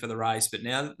consideration for the race. But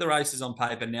now that the race is on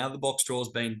paper, now the box draw's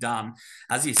been done,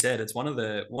 as you said, it's one of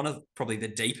probably the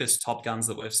deepest Top Guns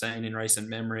that we've seen in recent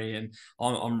memory. And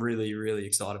I'm really, really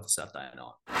excited for Saturday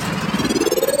night.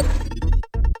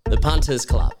 The Punters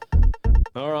Club.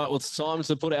 All right, well, it's time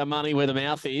to put our money where the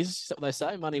mouth is. Is that what they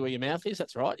say? Money where your mouth is?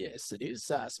 That's right. Yes, it is,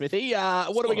 Smithy.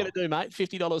 What are we going to do, mate?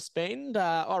 $50 spend.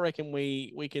 I reckon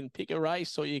we can pick a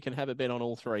race, or you can have a bet on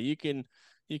all 3. You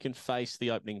can face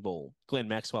the opening ball, Glenn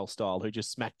Maxwell style, who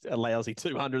just smacked a lousy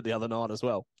 200 the other night as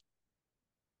well.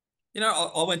 You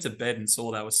know, I went to bed and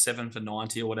saw that was 7 for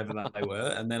 90 or whatever they were.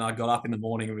 And then I got up in the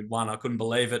morning with 1. I couldn't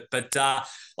believe it. But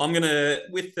I'm going to,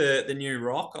 with the new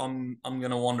rock, I'm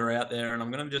going to wander out there and I'm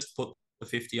going to just put the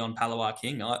 50 on Palawa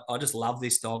King. I just love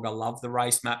this dog. I love the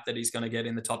race map that he's going to get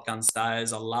in the Top Gun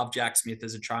stayers. I love Jack Smith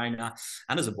as a trainer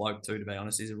and as a bloke too, to be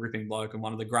honest. He's a ripping bloke and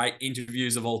one of the great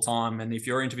interviews of all time. And if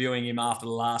you're interviewing him after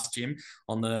the last, Jim,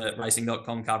 on the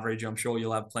racing.com coverage, I'm sure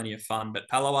you'll have plenty of fun. But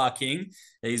Palawa King,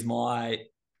 he's my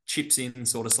chips in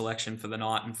sort of selection for the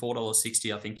night, and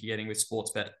 $4.60 I think you're getting with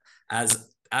Sportsbet as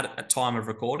at a time of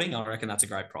recording. I reckon that's a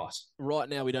great price. Right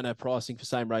now, we don't have pricing for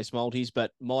same race multis,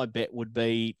 but my bet would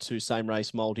be to same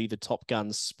race multi, the Top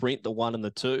Gun Sprint, the 1 and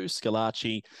the 2,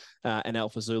 Scalacci and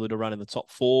Alpha Zulu to run in the top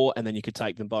 4, and then you could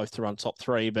take them both to run top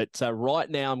 3. But right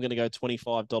now, I'm going to go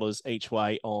 $25 each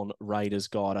way on Raiders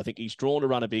Guide. I think he's drawn to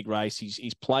run a big race.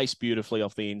 He's placed beautifully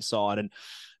off the inside, and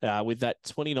with that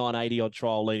 29.80 odd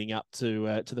trial leading up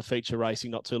to the feature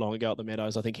racing not too long ago at the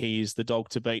Meadows, I think he is the dog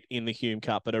to beat in the Hume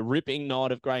Cup. But a ripping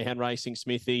night of greyhound racing,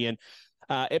 Smithy, and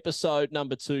episode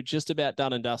number 2 just about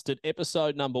done and dusted.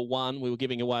 Episode number 1, we were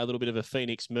giving away a little bit of a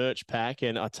Phoenix merch pack,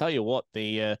 and I tell you what,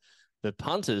 the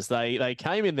punters, they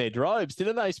came in their droves,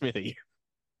 didn't they, Smithy?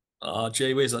 Oh,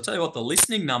 gee whiz. I tell you what, the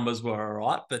listening numbers were all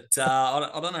right, but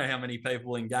I don't know how many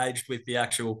people engaged with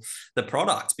the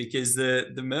product, because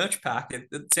the merch pack,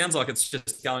 it sounds like it's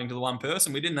just going to the one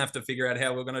person. We didn't have to figure out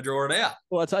how we're going to draw it out.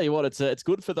 Well, I tell you what, it's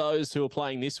good for those who are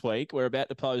playing this week. We're about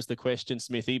to pose the question,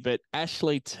 Smithy, but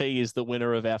Ashley T is the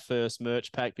winner of our first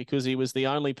merch pack because he was the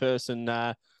only person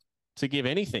to give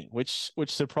anything, which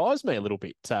surprised me a little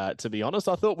bit, to be honest.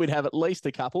 I thought we'd have at least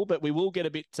a couple, but we will get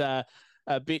a bit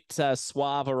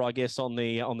suaver, I guess, on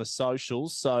the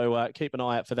socials. So keep an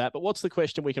eye out for that. But what's the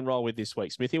question we can roll with this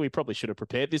week, Smithy? We probably should have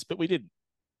prepared this, but we didn't.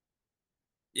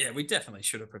 Yeah, we definitely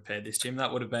should have prepared this, Jim.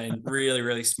 That would have been really,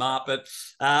 really smart. But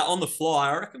on the fly,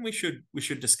 I reckon we should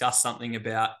discuss something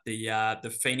about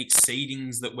the Phoenix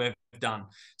seedings that we've done.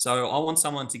 So I want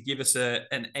someone to give us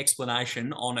an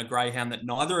explanation on a greyhound that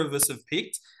neither of us have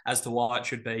picked as to why it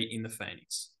should be in the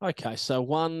Phoenix. Okay, so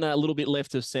one a little bit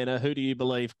left of centre. Who do you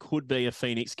believe could be a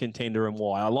Phoenix contender and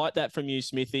why? I like that from you,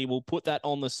 Smithy. We'll put that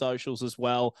on the socials as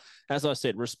well. As I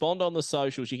said, respond on the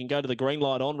socials. You can go to the Green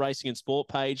Light On Racing and Sport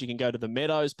page. You can go to the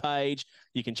Meadows page.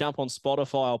 You can jump on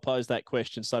Spotify. I'll pose that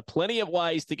question. So plenty of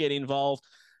ways to get involved.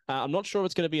 I'm not sure if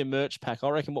it's going to be a merch pack. I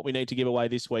reckon what we need to give away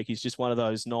this week is just one of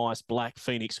those nice black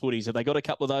Phoenix hoodies. Have they got a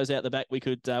couple of those out the back we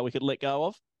could let go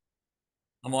of?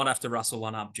 I might have to rustle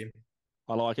one up, Jim.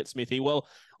 I like it, Smithy. Well,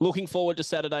 looking forward to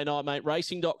Saturday night, mate.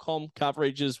 Racing.com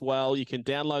coverage as well. You can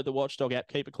download the Watchdog app,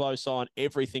 keep a close eye on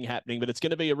everything happening, but it's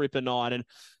going to be a ripper night. And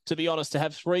to be honest, to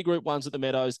have 3 Group 1s at the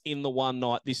Meadows in the one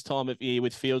night this time of year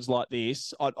with fields like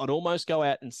this, I'd almost go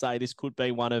out and say this could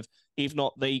be one of, if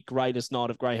not the greatest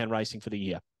night of greyhound racing for the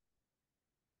year.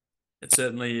 It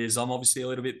certainly is. I'm obviously a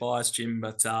little bit biased, Jim,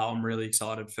 but I'm really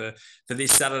excited for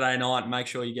this Saturday night. Make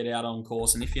sure you get out on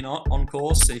course. And if you're not on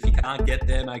course, if you can't get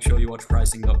there, make sure you watch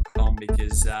racing.com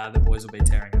because the boys will be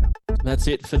tearing it up. That's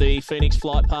it for the Phoenix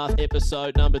Flight Path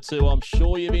episode number 2. I'm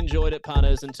sure you've enjoyed it,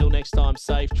 punters. Until next time,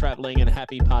 safe travelling and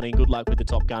happy punting. Good luck with the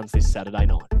Top Guns this Saturday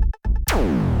night.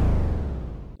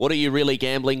 What are you really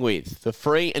gambling with? For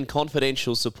free and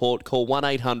confidential support, call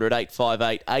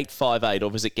 1-800-858-858 or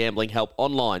visit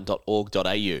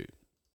gamblinghelponline.org.au.